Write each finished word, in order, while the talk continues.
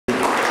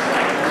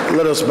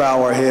Let us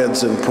bow our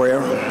heads in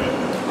prayer.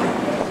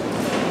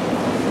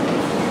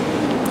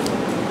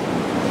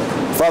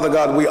 Father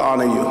God, we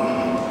honor you,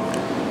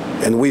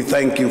 and we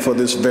thank you for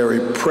this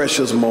very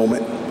precious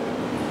moment.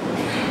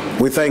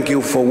 We thank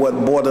you for what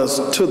brought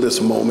us to this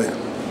moment,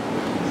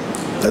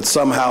 that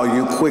somehow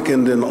you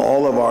quickened in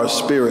all of our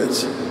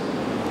spirits,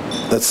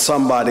 that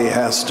somebody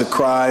has to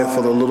cry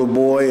for the little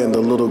boy and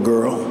the little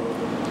girl.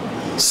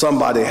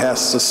 Somebody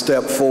has to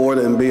step forward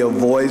and be a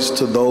voice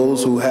to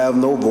those who have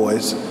no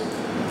voice.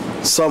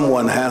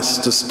 Someone has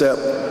to step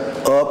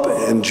up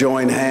and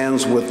join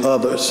hands with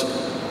others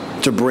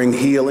to bring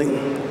healing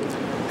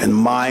in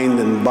mind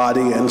and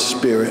body and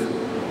spirit,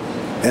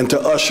 and to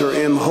usher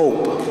in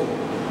hope,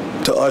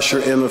 to usher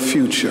in a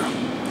future,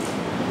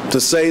 to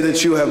say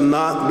that you have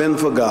not been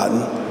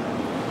forgotten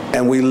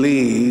and we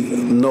leave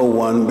no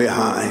one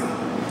behind.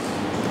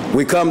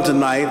 We come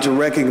tonight to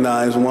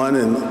recognize one,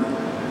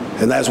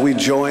 and as we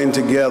join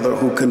together,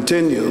 who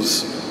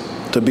continues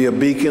to be a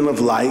beacon of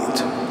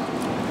light,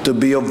 to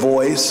be a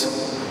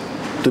voice,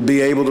 to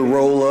be able to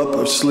roll up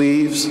her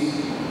sleeves,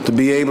 to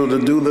be able to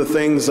do the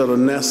things that are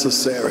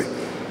necessary,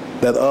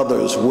 that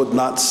others would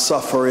not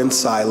suffer in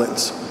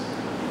silence,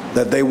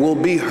 that they will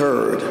be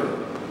heard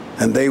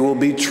and they will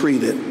be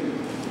treated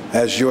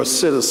as your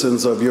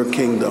citizens of your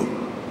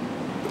kingdom.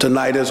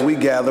 Tonight as we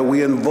gather,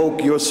 we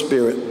invoke your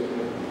spirit,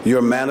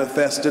 your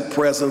manifested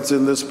presence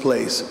in this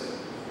place,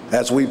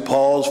 as we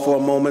pause for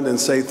a moment and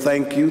say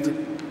thank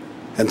you,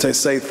 and to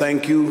say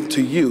thank you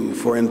to you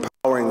for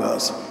empowering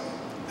us.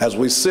 As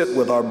we sit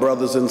with our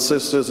brothers and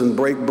sisters and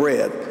break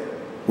bread,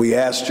 we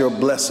ask your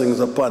blessings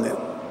upon it.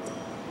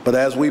 But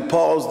as we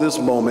pause this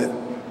moment,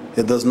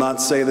 it does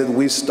not say that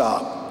we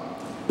stop,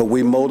 but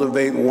we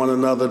motivate one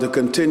another to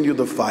continue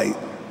the fight,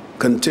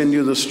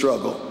 continue the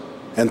struggle,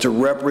 and to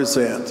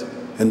represent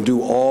and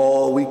do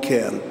all we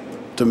can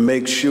to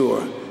make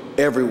sure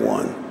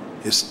everyone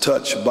is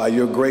touched by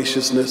your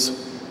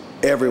graciousness,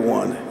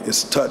 everyone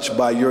is touched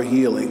by your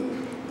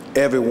healing,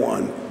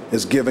 everyone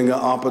is giving an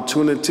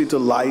opportunity to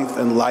life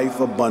and life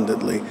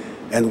abundantly,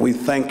 and we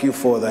thank you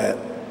for that.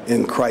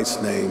 In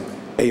Christ's name,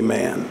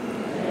 amen.